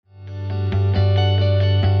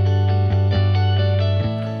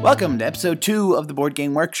Welcome to episode 2 of the Board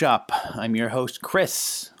Game Workshop. I'm your host,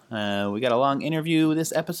 Chris. We got a long interview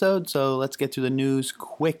this episode, so let's get to the news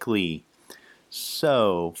quickly.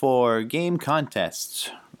 So, for game contests,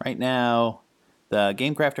 right now, the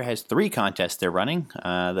Game Crafter has 3 contests they're running.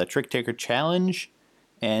 The Trick Taker Challenge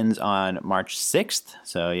ends on March 6th,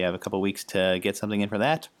 so you have a couple weeks to get something in for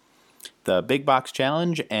that. The Big Box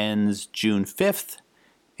Challenge ends June 5th,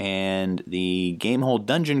 and the Gamehole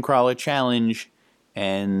Dungeon Crawler Challenge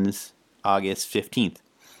ends August 15th.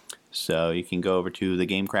 So you can go over to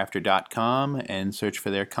thegamecrafter.com and search for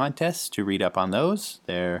their contests to read up on those.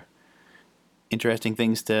 They're interesting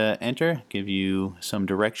things to enter, give you some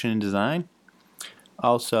direction in design.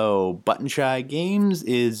 Also, Button Shy Games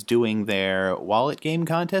is doing their wallet game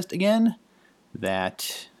contest again.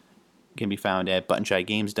 That can be found at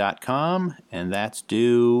buttonshygames.com, and that's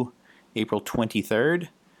due April 23rd.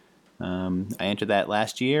 I entered that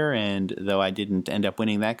last year, and though I didn't end up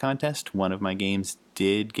winning that contest, one of my games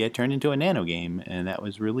did get turned into a nano game, and that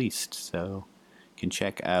was released. So you can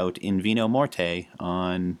check out In Vino Morte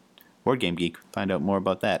on Board Game Geek, find out more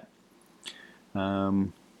about that.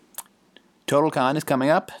 Total Con is coming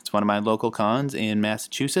up. It's one of my local cons in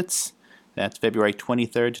Massachusetts. That's February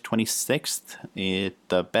 23rd to 26th at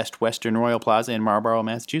the Best Western Royal Plaza in Marlborough,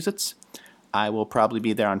 Massachusetts. I will probably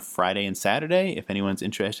be there on Friday and Saturday if anyone's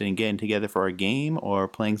interested in getting together for a game or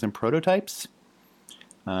playing some prototypes.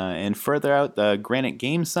 And further out, the Granite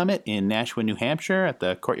Game Summit in Nashua, New Hampshire at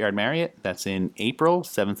the Courtyard Marriott. That's in April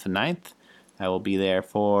 7th to 9th. I will be there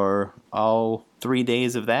for all 3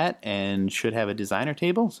 days of that and should have a designer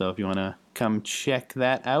table. So if you want to come check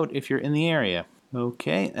that out if you're in the area.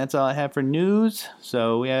 Okay, that's all I have for news.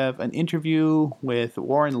 So we have an interview with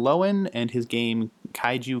Warren Loewen and his game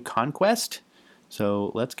Kaiju Conquest.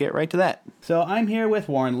 So let's get right to that. So I'm here with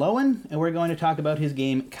Warren Loewen, and we're going to talk about his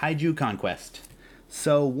game Kaiju Conquest.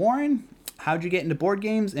 So Warren, how'd you get into board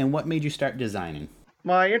games, and what made you start designing?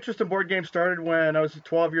 My interest in board games started when I was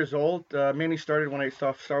 12 years old. Mainly started when I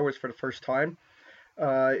saw Star Wars for the first time.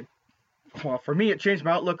 Well, for me, it changed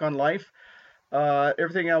my outlook on life.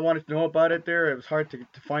 Everything I wanted to know about it there, it was hard to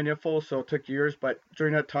find info, so it took years. But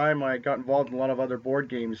during that time, I got involved in a lot of other board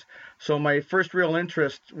games. So my first real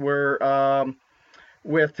interests were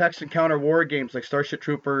with text and counter war games like Starship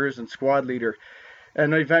Troopers and Squad Leader.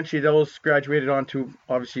 And eventually those graduated onto,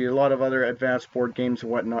 obviously, a lot of other advanced board games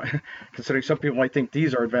and whatnot, considering some people might think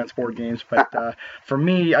these are advanced board games. But for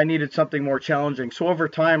me, I needed something more challenging. So over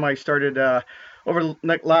time, I started, over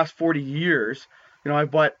the last 40 years, I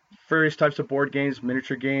bought various types of board games,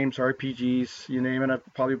 miniature games, RPGs, you name it, I've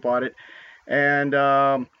probably bought it. And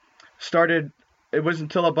it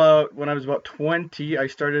wasn't until when I was about 20, I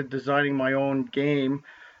started designing my own game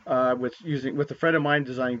with a friend of mine,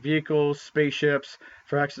 designing vehicles, spaceships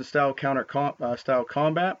for action style style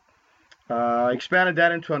combat. I expanded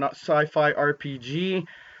that into a sci-fi RPG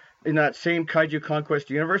in that same Kaiju Conquest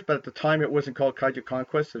universe, but at the time it wasn't called Kaiju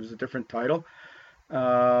Conquest, it was a different title.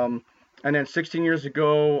 And then 16 years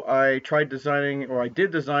ago, I did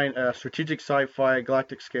design a strategic sci-fi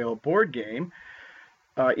galactic scale board game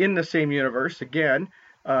in the same universe again,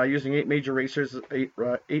 using 8 major races.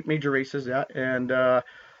 And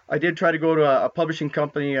I did try to go to a publishing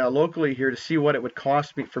company locally here to see what it would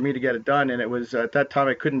cost me for me to get it done, and it was at that time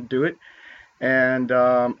I couldn't do it, and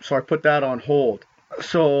so I put that on hold.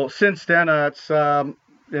 So since then, it's in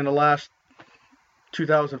the last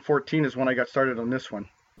 2014 is when I got started on this one.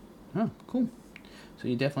 Oh, cool. So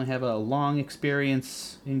you definitely have a long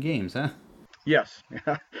experience in games, huh? Yes.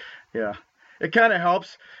 Yeah. It kind of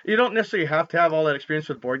helps. You don't necessarily have to have all that experience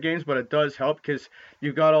with board games, but it does help because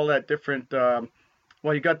you've got all that different,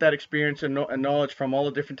 you got that experience and knowledge from all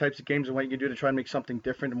the different types of games and what you can do to try and make something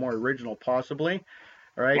different and more original possibly.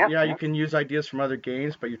 All right? Yeah, you can use ideas from other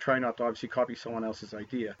games, but you try not to obviously copy someone else's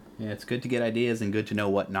idea. Yeah, it's good to get ideas and good to know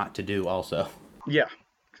what not to do also. Yeah,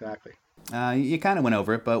 exactly. You kind of went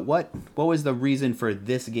over it, but what was the reason for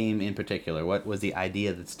this game in particular? What was the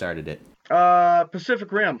idea that started it?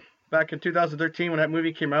 Pacific Rim, back in 2013 when that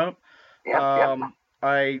movie came out.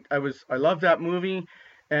 I loved that movie,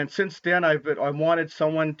 and since then I wanted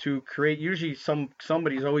someone to create. Usually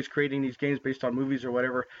somebody's always creating these games based on movies or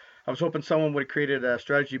whatever. I was hoping someone would have created a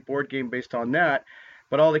strategy board game based on that,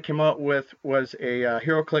 but all they came out with was a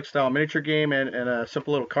HeroClix style miniature game and a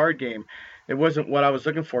simple little card game. It wasn't what I was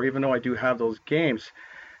looking for, even though I do have those games,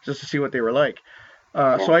 just to see what they were like.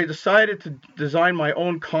 So I decided to design my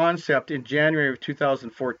own concept in January of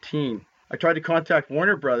 2014. I tried to contact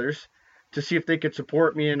Warner Brothers to see if they could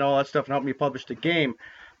support me and all that stuff and help me publish the game,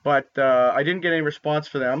 but I didn't get any response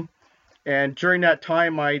for them. And during that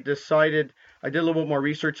time, I decided I did a little bit more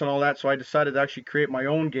research on all that, so I decided to actually create my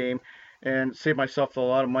own game and save myself a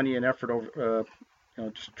lot of money and effort over,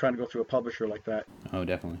 just trying to go through a publisher like that. Oh,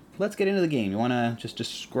 definitely. Let's get into the game. You want to just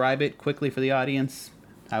describe it quickly for the audience?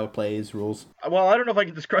 How it plays, rules? Well, I don't know if I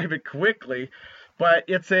can describe it quickly, but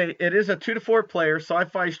it is a 2 to 4 player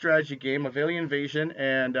sci-fi strategy game of alien invasion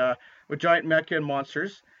and with giant mecha and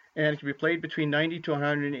monsters, and it can be played between 90 to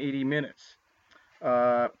 180 minutes.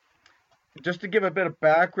 Just to give a bit of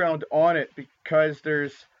background on it, because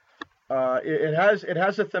it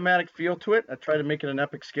has a thematic feel to it. I try to make it an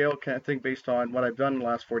epic scale kind of thing based on what I've done in the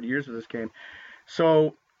last 40 years of this game.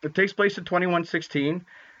 So it takes place in 2116.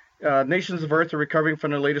 Nations of Earth are recovering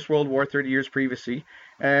from the latest World War 30 years previously,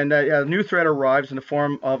 and a new threat arrives in the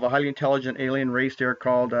form of a highly intelligent alien race there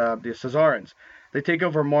called the Caesarans. They take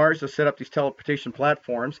over Mars to set up these teleportation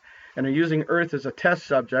platforms, and are using Earth as a test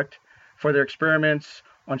subject for their experiments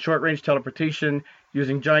on short-range teleportation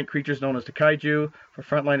using giant creatures known as the kaiju for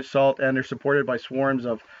frontline assault, and they're supported by swarms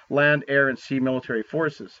of land, air, and sea military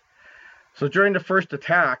forces. So during the first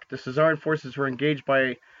attack, the Caesaran forces were engaged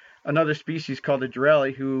by another species called the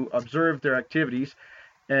Durelli, who observed their activities,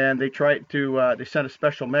 and they sent a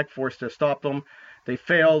special mech force to stop them. They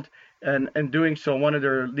failed, and in doing so, one of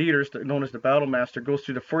their leaders, known as the Battle Master, goes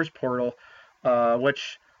through the first portal,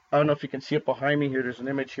 which I don't know if you can see it behind me here. There's an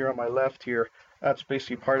image here on my left here. That's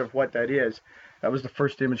basically part of what that is. That was the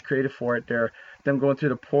first image created for it there. Them going through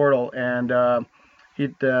the portal, and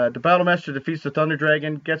the Battle Master defeats the Thunder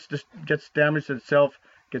Dragon, gets damaged itself,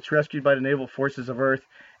 gets rescued by the naval forces of Earth,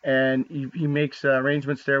 and he makes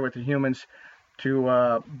arrangements there with the humans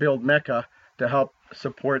to build mecha to help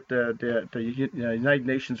support the United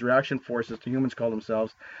Nations reaction forces, the humans call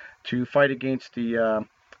themselves, to fight against the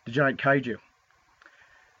giant kaiju.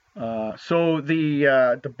 So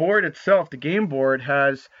the board itself, the game board,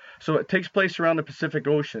 it takes place around the Pacific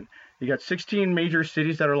Ocean. You got 16 major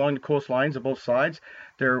cities that are along the coastlines of both sides.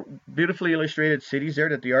 They're beautifully illustrated cities there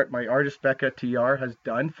that my artist Becca TR has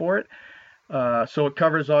done for it. So it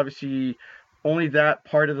covers obviously only that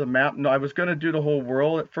part of the map. No, I was going to do the whole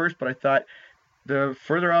world at first, but I thought the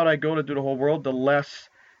further out I go to do the whole world, the less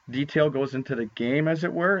detail goes into the game, as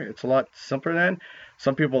it were. It's a lot simpler then.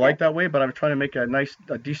 Some people like that way, but I'm trying to make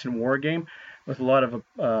a decent war game with a lot of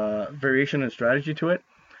variation and strategy to it.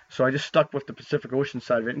 So I just stuck with the Pacific Ocean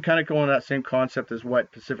side of it and kind of going that same concept as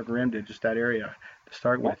what Pacific Rim did, just that area to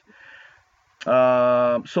start with.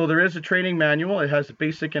 So there is a training manual. It has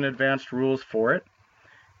basic and advanced rules for it.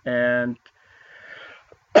 And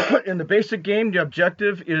in the basic game, the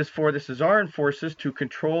objective is for the Caesaran forces to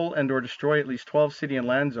control and or destroy at least 12 city and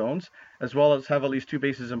land zones, as well as have at least 2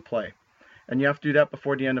 bases in play. And you have to do that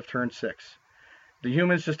before the end of turn 6. The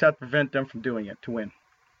humans just have to prevent them from doing it to win.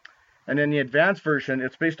 And in the advanced version,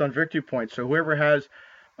 it's based on victory points. So whoever has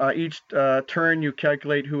each turn, you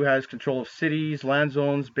calculate who has control of cities, land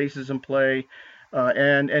zones, bases in play,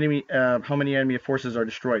 and how many enemy forces are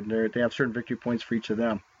destroyed. And they have certain victory points for each of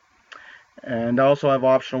them. And I also have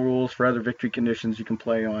optional rules for other victory conditions you can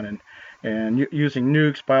play on, and using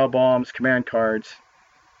nukes, bio bombs, command cards,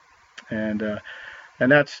 and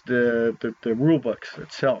that's the rule books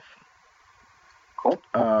itself. Cool.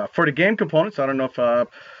 For the game components, I don't know if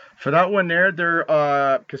for that one there,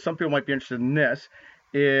 because some people might be interested in this,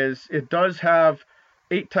 is it does have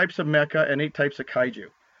 8 types of mecha and 8 types of kaiju,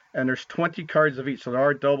 and there's 20 cards of each, so there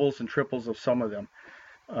are doubles and triples of some of them.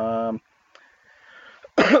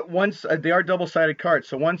 They are double-sided cards,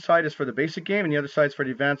 so one side is for the basic game and the other side is for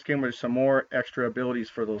the advanced game, where there's some more extra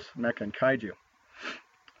abilities for those mecha and kaiju.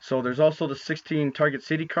 So there's also the 16 target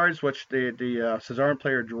city cards, which the Caesaran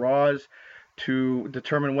player draws to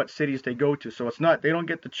determine what cities they go to. So they don't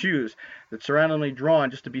get to choose. It's randomly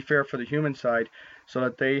drawn, just to be fair for the human side, so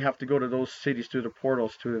that they have to go to those cities through the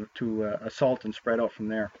portals to assault and spread out from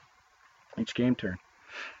there each game turn.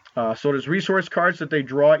 So there's resource cards that they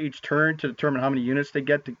draw each turn to determine how many units they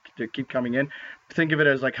get to keep coming in. Think of it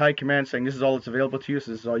as like high command saying this is all that's available to you,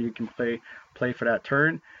 so this is all you can play for that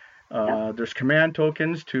turn. There's command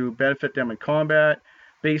tokens to benefit them in combat.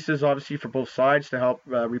 Bases, obviously, for both sides to help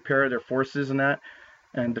repair their forces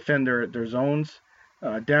and defend their zones.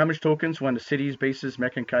 Damage tokens when the cities, bases,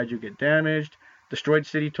 mech, and kaiju get damaged. Destroyed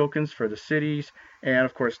city tokens for the cities. And,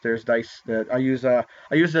 of course, there's dice that I use a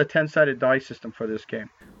 10-sided dice system for this game.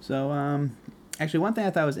 So, actually, one thing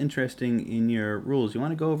I thought was interesting in your rules, you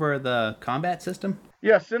want to go over the combat system?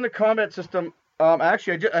 Yes, in the combat system,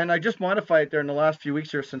 actually, I just modified it there in the last few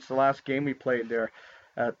weeks here since the last game we played there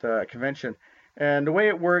at the convention. And the way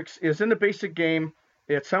it works is in the basic game,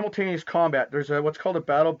 it's simultaneous combat. There's what's called a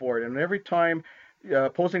battle board, and every time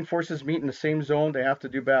opposing forces meet in the same zone, they have to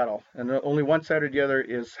do battle, and only one side or the other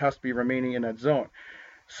has to be remaining in that zone.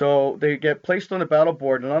 So they get placed on the battle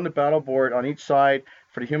board, and on the battle board on each side,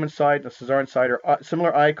 for the human side, the Caesarean side, are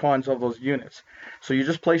similar icons of those units. So you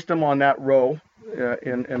just place them on that row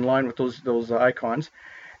in line with those icons.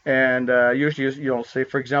 And usually, say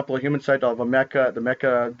for example, a human side will have the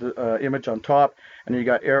mecha image on top, and then you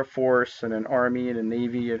got Air Force, and then Army, and then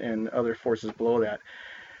Navy, and other forces below that.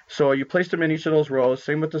 So you place them in each of those rows.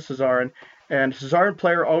 Same with the Caesarean, and the Caesarean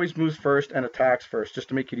player always moves first and attacks first, just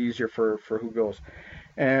to make it easier for who goes.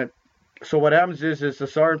 And so what happens is the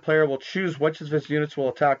Caesarean player will choose which of his units will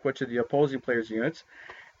attack which of the opposing player's units,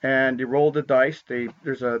 and they roll the dice.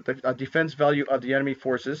 There's a defense value of the enemy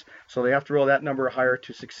forces, so they have to roll that number higher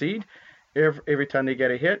to succeed. Every time they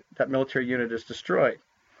get a hit, that military unit is destroyed.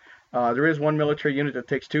 There is one military unit that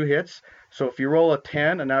takes 2 hits, so if you roll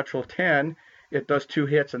a natural 10, it does 2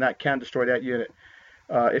 hits, and that can destroy that unit.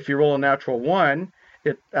 If you roll a natural 1,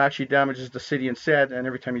 it actually damages the city instead, and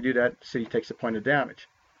every time you do that, the city takes a point of damage.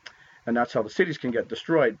 And that's how the cities can get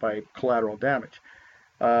destroyed, by collateral damage.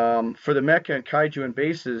 For the mecha and kaiju and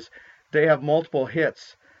bases, they have multiple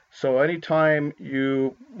hits. So every time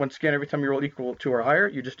you roll equal to or higher,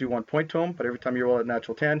 you just do 1 point to them, but every time you roll a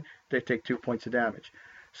natural 10, they take 2 points of damage.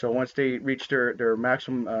 So once they reach their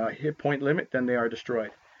maximum hit point limit, then they are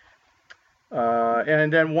destroyed.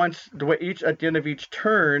 And then at the end of each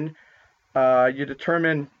turn, you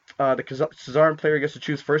determine the Caesarean player gets to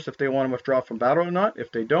choose first if they want to withdraw from battle or not.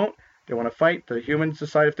 If they don't, they want to fight. The humans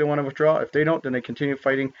decide if they want to withdraw. If they don't, then they continue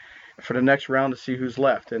fighting for the next round to see who's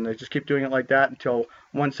left. And they just keep doing it like that until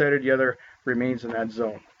one side or the other remains in that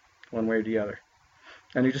zone, one way or the other.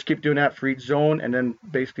 And you just keep doing that for each zone, and then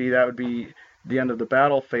basically that would be the end of the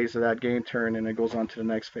battle phase of that game turn, and it goes on to the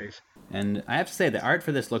next phase. And I have to say, the art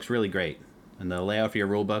for this looks really great, and the layout for your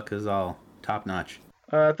rulebook is all top-notch.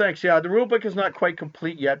 Thanks. Yeah, the rulebook is not quite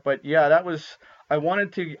complete yet, but yeah, that was... I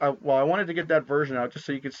wanted to get that version out just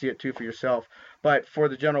so you could see it too for yourself. But for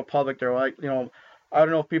the general public, they're like, I don't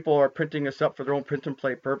know if people are printing this up for their own print and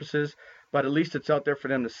play purposes, but at least it's out there for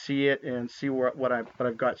them to see it and see what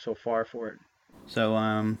I've got so far for it. So,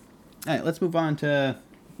 all right, let's move on to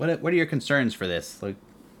what are your concerns for this? Like,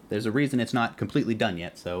 there's a reason it's not completely done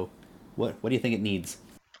yet. So, what do you think it needs?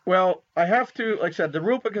 Well, I have to, like I said, the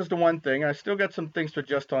rulebook is the one thing. I still got some things to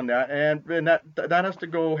adjust on that, and that has to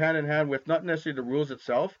go hand in hand with not necessarily the rules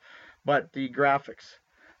itself, but the graphics.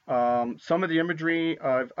 Some of the imagery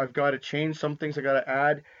I've got to change. Some things I got to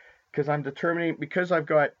add because I'm determining, because I've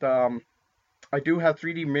got I do have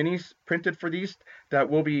 3D minis printed for these that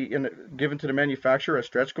will be given to the manufacturer as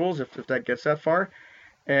stretch goals if that gets that far,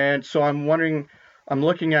 and so I'm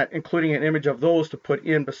looking at including an image of those to put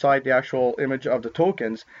in beside the actual image of the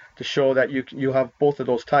tokens to show that you have both of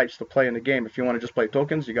those types to play in the game. If you want to just play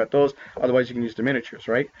tokens, you got those. Otherwise, you can use the miniatures,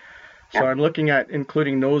 right? Yeah. So I'm looking at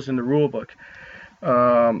including those in the rulebook.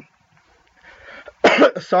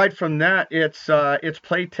 Aside from that, it's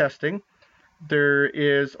play testing. There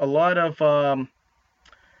is a lot of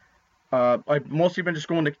I've mostly been just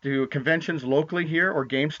going to conventions locally here or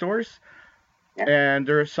game stores. Yeah. And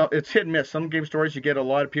it's hit and miss. Some game stores you get a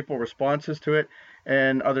lot of people responses to it,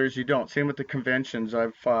 and others you don't. Same with the conventions.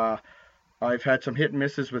 I've had some hit and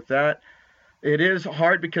misses with that. It is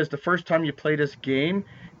hard because the first time you play this game,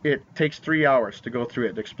 it takes 3 hours to go through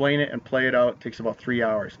it, to explain it and play it out. It takes about 3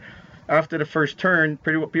 hours. After the first turn,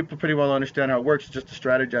 people pretty well understand how it works. It's just the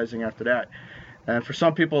strategizing after that. And for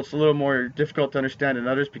some people, it's a little more difficult to understand than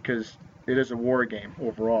others because it is a war game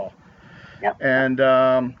overall. Yep.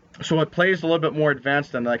 And so it plays a little bit more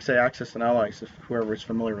advanced than, like, say, Axis and Allies, if whoever is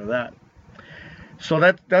familiar with that. So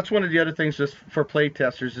that's one of the other things just for play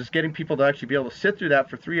testers is getting people to actually be able to sit through that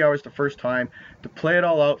for 3 hours the first time, to play it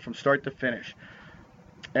all out from start to finish.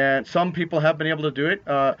 And some people have been able to do it.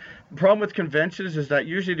 The problem with conventions is that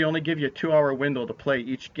usually they only give you a 2-hour window to play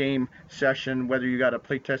each game session, whether you got a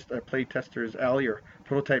play tester's alley or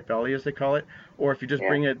prototype alley as they call it, or if you just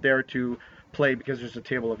bring it there to play because there's a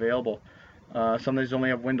table available. Sometimes they only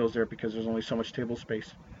have windows there because there's only so much table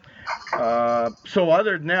space. So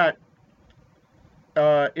other than that,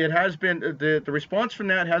 it has been the response from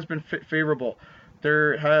that has been favorable.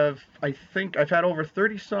 I think I've had over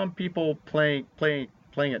 30 some people playing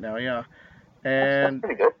it now, yeah. And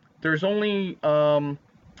there's only a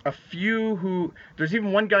few there's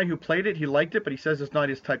even one guy who played it, he liked it, but he says it's not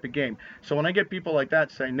his type of game. So when I get people like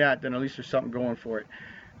that saying that, then at least there's something going for it.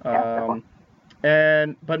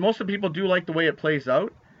 But most of the people do like the way it plays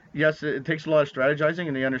out. Yes, it takes a lot of strategizing,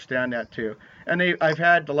 and they understand that too. And I've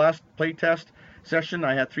had the last play test session,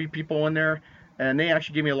 I had 3 people in there, and they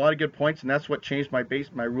actually gave me a lot of good points, and that's what changed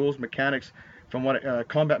my rules mechanics from what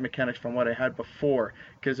combat mechanics from what I had before,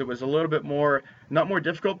 because it was a little bit more, not more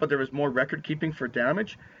difficult, but there was more record keeping for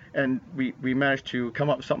damage, and we managed to come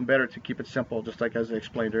up with something better to keep it simple, just like as I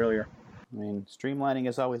explained earlier. I mean, streamlining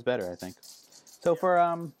is always better, I think. So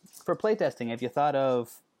for playtesting, have you thought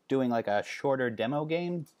of doing like a shorter demo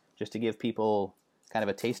game just to give people kind of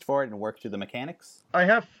a taste for it and work through the mechanics? I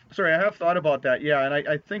have thought about that, yeah, and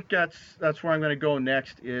I think that's where I'm going to go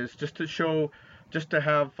next, is just to show, just to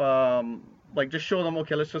have like just show them,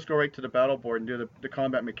 okay, let's just go right to the battle board and do the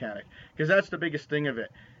combat mechanic, because that's the biggest thing of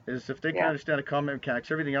it, is if they can understand the combat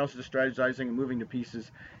mechanics, everything else is just strategizing and moving the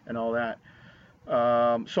pieces and all that.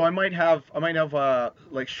 So I might have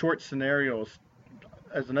like short scenarios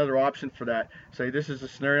as another option for that. Say, this is a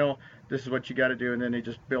scenario, this is what you got to do, and then they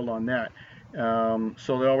just build on that.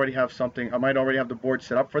 So they already have something. I might already have the board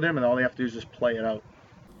set up for them, and all they have to do is just play it out.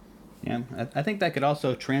 Yeah, I think that could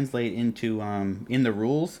also translate into in the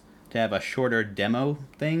rules to have a shorter demo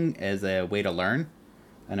thing as a way to learn.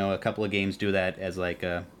 I know a couple of games do that as like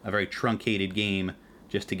a very truncated game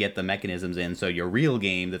just to get the mechanisms in. So your real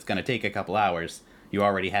game that's going to take a couple hours, you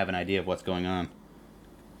already have an idea of what's going on.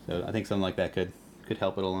 So I think something like that could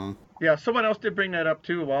help it along. Yeah, someone else did bring that up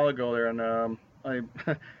too a while ago there, and I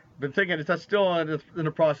been thinking that's still in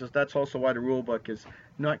the process. That's also why the rule book is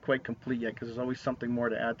not quite complete yet, because there's always something more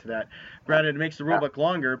to add to that. Granted, it makes the rule book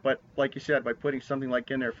longer, but like you said, by putting something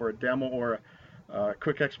like in there for a demo or a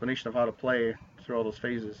quick explanation of how to play through all those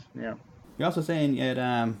phases, yeah. You're also saying you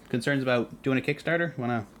had concerns about doing a Kickstarter.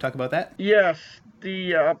 Want to talk about that? Yes,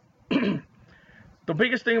 the the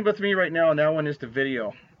biggest thing with me right now on that one is the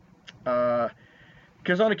video.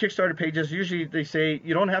 Because on the Kickstarter pages, usually they say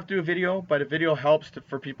you don't have to do a video, but a video helps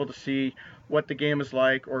for people to see what the game is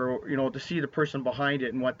like, or to see the person behind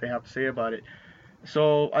it and what they have to say about it.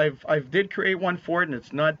 So I've did create one for it, and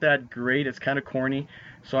it's not that great. It's kind of corny.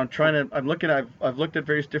 So I've looked at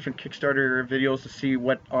various different Kickstarter videos to see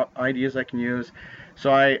what ideas I can use.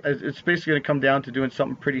 So it's basically going to come down to doing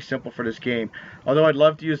something pretty simple for this game. Although I'd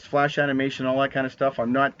love to use flash animation and all that kind of stuff,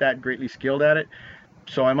 I'm not that greatly skilled at it.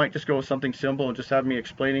 So I might just go with something simple and just have me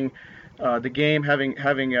explaining the game, having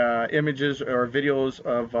images or videos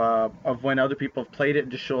of when other people have played it,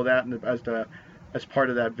 and just show that as part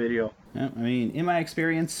of that video. Yeah, I mean, in my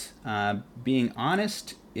experience, being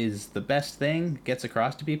honest is the best thing. Gets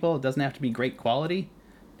across to people. It doesn't have to be great quality.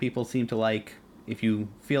 People seem to like if you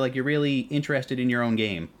feel like you're really interested in your own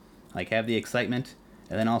game, like have the excitement,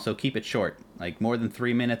 and then also keep it short, like more than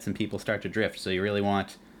 3 minutes, and people start to drift. So you really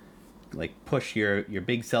want like push your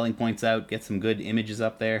big selling points out, get some good images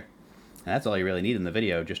up there. And that's all you really need in the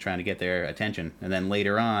video, just trying to get their attention. And then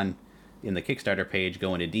later on, in the Kickstarter page,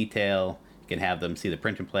 go into detail. You can have them see the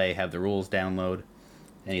print and play, have the rules download,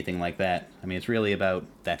 anything like that. I mean, it's really about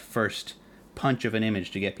that first punch of an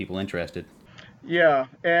image to get people interested. Yeah,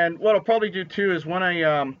 and what I'll probably do too is when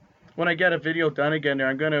I get a video done again there,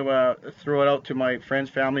 I'm going to throw it out to my friends,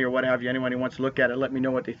 family, or what have you. Anyone who wants to look at it, let me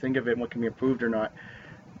know what they think of it and what can be improved or not.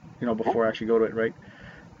 Before I actually go to it, right?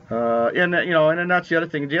 And then that's the other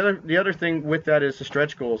thing. The other thing with that is the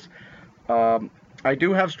stretch goals. I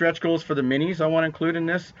do have stretch goals for the minis I want to include in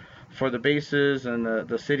this, for the bases and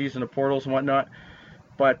the cities and the portals and whatnot.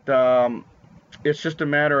 But it's just a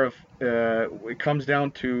matter of it comes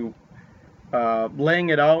down to laying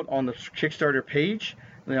it out on the Kickstarter page.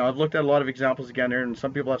 I've looked at a lot of examples again there, and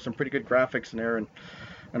some people have some pretty good graphics in there and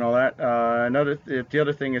all that. The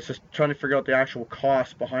other thing is just trying to figure out the actual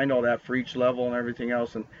cost behind all that for each level and everything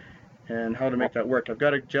else, and how to make that work. I've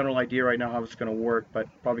got a general idea right now how it's going to work, but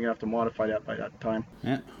probably going to have to modify that by that time.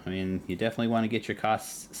 Yeah, I mean, you definitely want to get your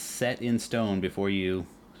costs set in stone before you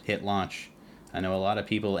hit launch. I know a lot of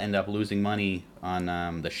people end up losing money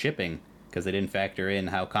on the shipping because they didn't factor in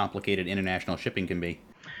how complicated international shipping can be.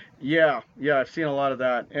 Yeah, I've seen a lot of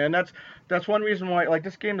that, and that's one reason why. Like,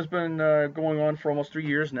 this game has been going on for almost 3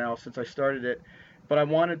 years now since I started it, but I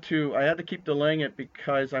had to keep delaying it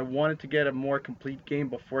because I wanted to get a more complete game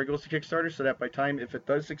before it goes to Kickstarter, so that by time if it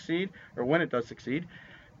does succeed, or when it does succeed,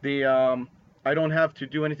 I don't have to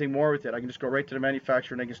do anything more with it. I can just go right to the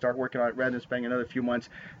manufacturer and they can start working on it rather than spending another few months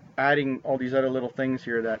adding all these other little things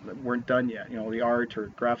here that weren't done yet. The art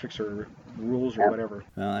or graphics or rules or whatever.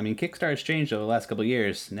 Well, I mean, Kickstarter's changed over the last couple of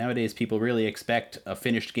years. Nowadays, people really expect a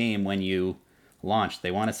finished game when you launch.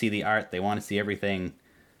 They want to see the art. They want to see everything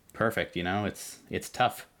perfect. It's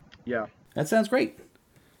tough. Yeah. That sounds great.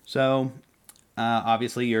 So,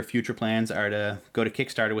 obviously, your future plans are to go to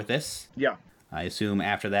Kickstarter with this. Yeah. I assume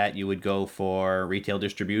after that you would go for retail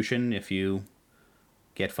distribution if you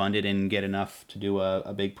get funded and get enough to do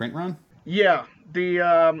a big print run? Yeah.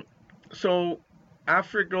 So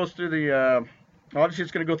after it goes through Obviously,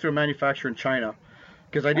 it's going to go through a manufacturer in China.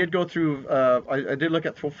 Because I did go through, I did look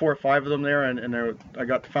at 4 or 5 of them there, and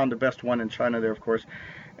I found the best one in China there, of course.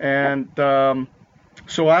 And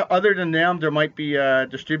so other than them, there might be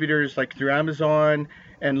distributors like through Amazon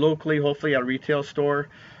and locally, hopefully at a retail store,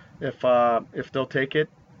 if they'll take it.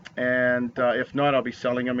 And if not, I'll be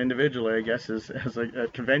selling them individually, I guess, as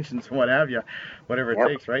at conventions and what have you, whatever it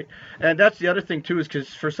takes, right? And that's the other thing too, is because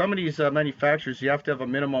for some of these manufacturers, you have to have a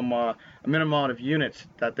minimum amount of units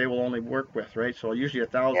that they will only work with, right? So usually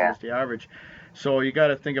 1,000 is the average. So you got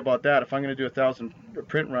to think about that. If I'm going to do 1,000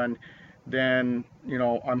 print run, then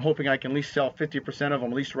I'm hoping I can at least sell 50% of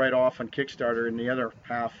them at least right off on Kickstarter, and the other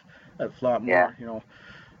half, if not more,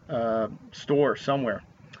 store somewhere.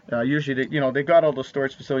 Usually, they've got all those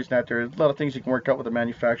storage facilities now. There's a lot of things you can work out with the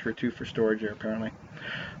manufacturer too for storage here, apparently.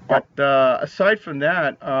 But aside from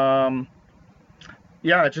that,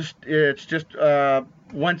 it's just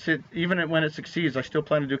even when it succeeds, I still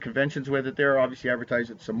plan to do conventions with it there. Obviously, advertise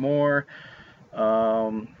it some more,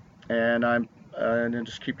 and then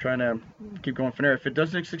just keep going from there. If it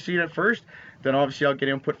doesn't succeed at first, then obviously I'll get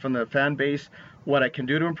input from the fan base, what I can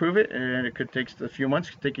do to improve it, and it could take a few months,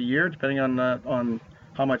 it could take a year, depending on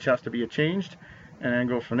how much has to be changed, and then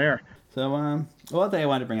go from there. So, one thing I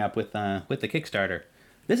wanted to bring up with the Kickstarter,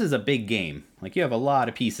 this is a big game. Like, you have a lot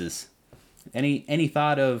of pieces. Any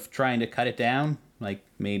thought of trying to cut it down? Like,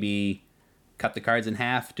 maybe cut the cards in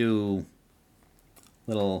half, do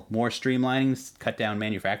little more streamlinings, cut down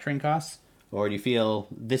manufacturing costs? Or do you feel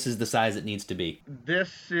this is the size it needs to be?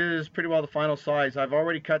 This is pretty well the final size. I've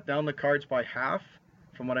already cut down the cards by half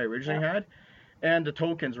from what I originally had. And the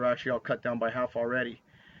tokens are actually all cut down by half already.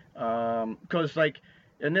 Because, like,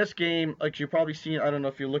 in this game, like you've probably seen, I don't know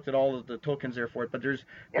if you looked at all of the tokens there for it, but there's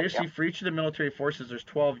basically for each of the military forces, there's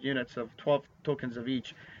 12 units of 12 tokens of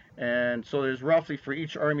each. And so there's roughly for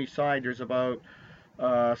each army side, there's about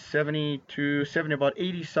 70, about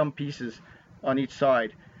 80 some pieces on each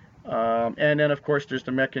side. And then, of course, there's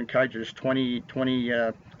the mech and kaiju. There's 20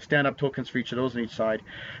 stand-up tokens for each of those on each side.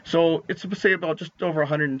 So it's, say, about just over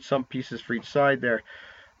 100 and some pieces for each side there,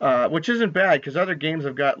 which isn't bad because other games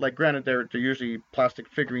have got, like, granted, they're usually plastic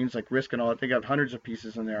figurines like Risk and all that. They got hundreds of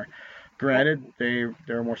pieces in there. Granted, they're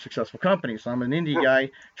a more successful company. So I'm an indie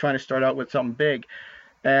guy trying to start out with something big.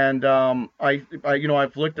 And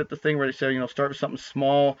I've looked at the thing where they said, start with something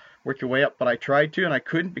small, work your way up. But I tried to, and I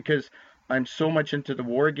couldn't because I'm so much into the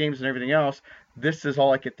war games and everything else. This is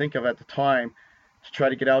all I could think of at the time to try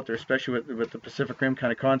to get out there, especially with the Pacific Rim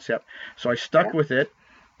kind of concept. So I stuck with it,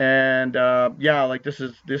 and like this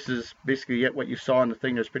is basically it. What you saw in the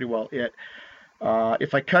thing is pretty well it.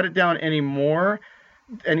 If I cut it down any more,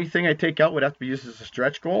 anything I take out would have to be used as a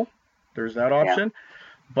stretch goal. There's that option.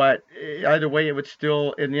 But either way, it would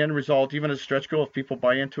still, in the end result, even as a stretch goal, if people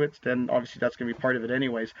buy into it, then obviously that's going to be part of it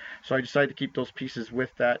anyways. So I decided to keep those pieces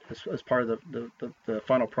with that as part of the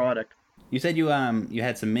final product. You said you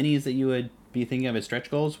had some minis that you would be thinking of as stretch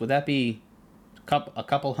goals. Would that be a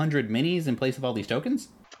couple hundred minis in place of all these tokens?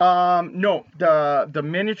 No, the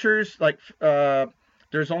miniatures, like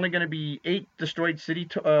there's only going to be 8 destroyed city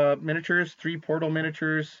miniatures, 3 portal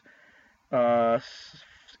miniatures, 8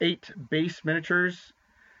 base miniatures.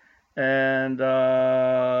 And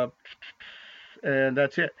that's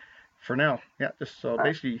it for now. Yeah, just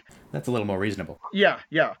basically. That's a little more reasonable. Yeah.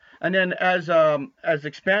 And then as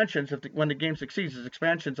expansions, when the game succeeds as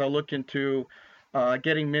expansions, I'll look into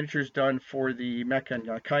getting miniatures done for the mecha and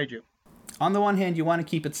kaiju. On the one hand, you want to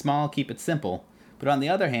keep it small, keep it simple. But on the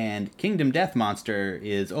other hand, Kingdom Death Monster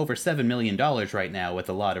is over $7 million right now with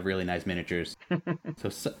a lot of really nice miniatures.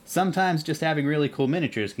 So sometimes just having really cool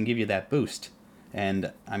miniatures can give you that boost.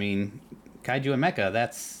 And, I mean, Kaiju and Mecha,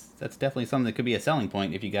 that's definitely something that could be a selling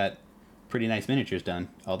point if you got pretty nice miniatures done.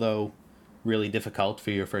 Although, really difficult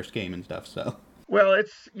for your first game and stuff, so. Well,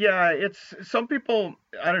 it's some people,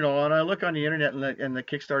 I don't know, and I look on the internet and the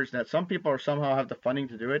Kickstarters net, some people somehow have the funding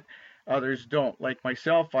to do it. Others don't. Like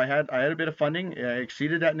myself, I had a bit of funding. I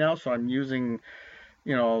exceeded that now, so I'm using,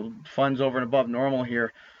 funds over and above normal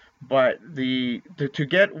here. But to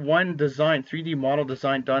get one 3D model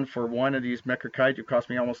design done for one of these Mecha Kaiju cost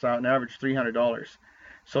me almost an average $300.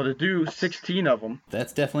 So to do 16 of them.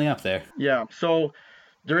 That's definitely up there. Yeah. So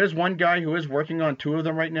there is one guy who is working on 2 of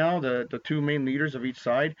them right now, the 2 main leaders of each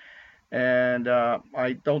side. And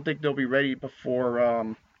I don't think they'll be ready before I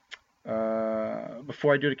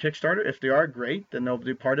do the Kickstarter. If they are, great. Then they'll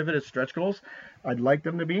do part of it as stretch goals. I'd like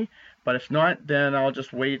them to be. But if not, then I'll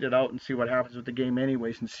just wait it out and see what happens with the game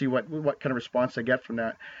anyways, and see what kind of response I get from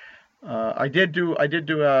that. I did do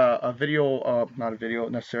a video, not a video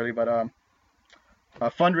necessarily, but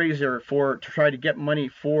fundraiser to try to get money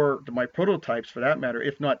for my prototypes, for that matter,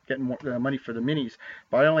 if not getting more money for the minis.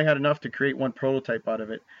 But I only had enough to create one prototype out of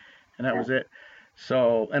it, and that was it.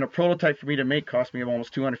 So, and a prototype for me to make cost me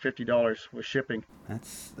almost $250 with shipping.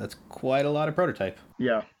 That's quite a lot of prototype.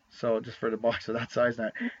 Yeah. So just for the box of that size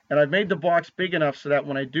now. And I've made the box big enough so that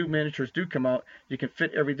when miniatures do come out, you can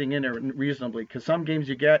fit everything in there reasonably. Because some games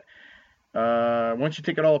you get, once you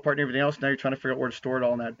take it all apart and everything else, now you're trying to figure out where to store it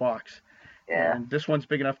all in that box. Yeah. And this one's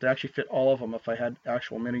big enough to actually fit all of them if I had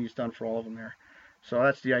actual minis done for all of them there. So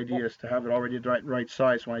that's the idea, is to have it already the right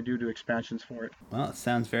size when I do expansions for it. Well, it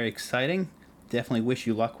sounds very exciting. Definitely wish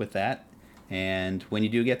you luck with that. And when you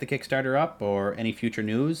do get the Kickstarter up or any future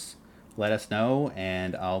news, let us know,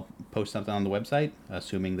 and I'll post something on the website,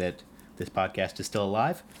 assuming that this podcast is still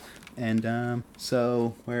alive. And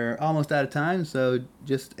so we're almost out of time, so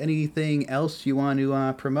just anything else you want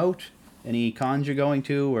to promote? Any cons you're going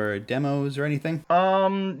to, or demos or anything?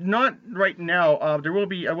 Not right now. I will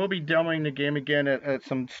be demoing the game again at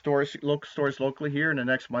some local stores locally here in the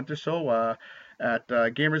next month or so, at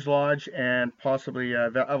Gamers Lodge and possibly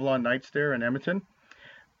Avalon Nights there in Edmonton.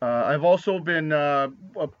 I've also been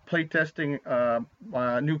playtesting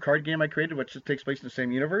a new card game I created, which takes place in the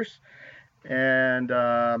same universe, and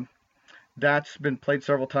that's been played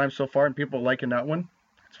several times so far, and people are liking that one.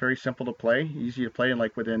 It's very simple to play, easy to play in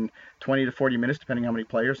like within 20 to 40 minutes, depending how many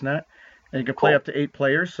players in that. And you can play up to 8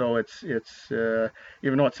 players, so it's even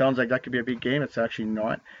though it sounds like that could be a big game, it's actually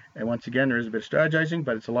not. And once again, there is a bit of strategizing,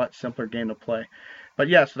 but it's a lot simpler game to play. But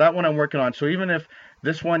yeah, so that one I'm working on. So even if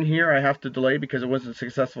this one here I have to delay because it wasn't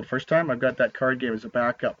successful the first time, I've got that card game as a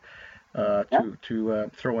backup to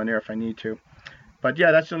throw in there if I need to. But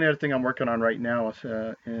yeah, that's the only other thing I'm working on right now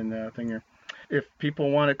thing here. If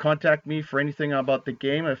people want to contact me for anything about the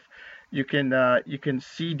game, if you can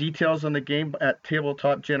see details on the game at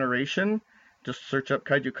Tabletop Generation. Just search up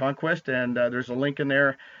Kaiju Conquest, and there's a link in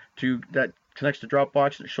there that connects to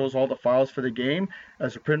Dropbox and it shows all the files for the game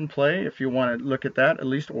as a print and play. If you want to look at that at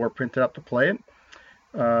least, or print it up to play it.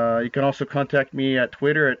 You can also contact me at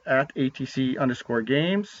Twitter at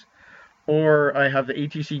ATC_games, or I have the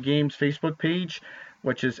ATC Games Facebook page,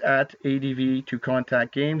 which is at ADV to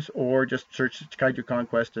contact games, or just search Kaiju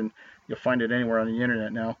Conquest and you'll find it anywhere on the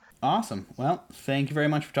internet now. Awesome. Well, thank you very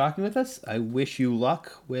much for talking with us. I wish you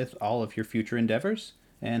luck with all of your future endeavors,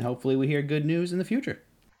 and hopefully we hear good news in the future.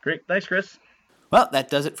 Great. Thanks, Chris. Well, that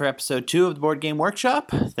does it for episode 2 of the Board Game Workshop.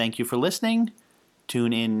 Thank you for listening.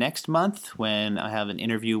 Tune in next month when I have an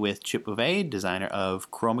interview with Chip Bouvet, designer of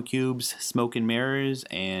Chroma Cubes, Smoke and Mirrors,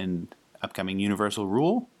 and upcoming Universal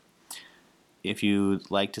Rule. If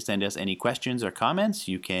you'd like to send us any questions or comments,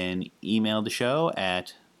 you can email the show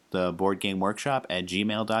at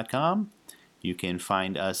theboardgameworkshop@gmail.com. You can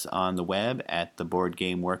find us on the web at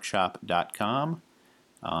theboardgameworkshop.com,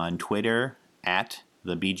 on Twitter at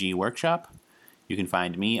thebgworkshop. You can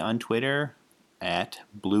find me on Twitter at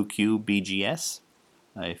BlueCubeBGS.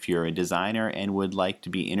 If you're a designer and would like to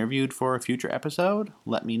be interviewed for a future episode,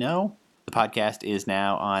 let me know. The podcast is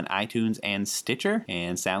now on iTunes and Stitcher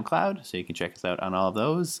and SoundCloud, so you can check us out on all of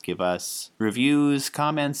those. Give us reviews,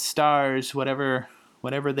 comments, stars, whatever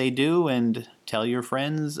they do, and tell your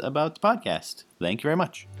friends about the podcast. Thank you very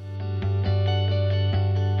much.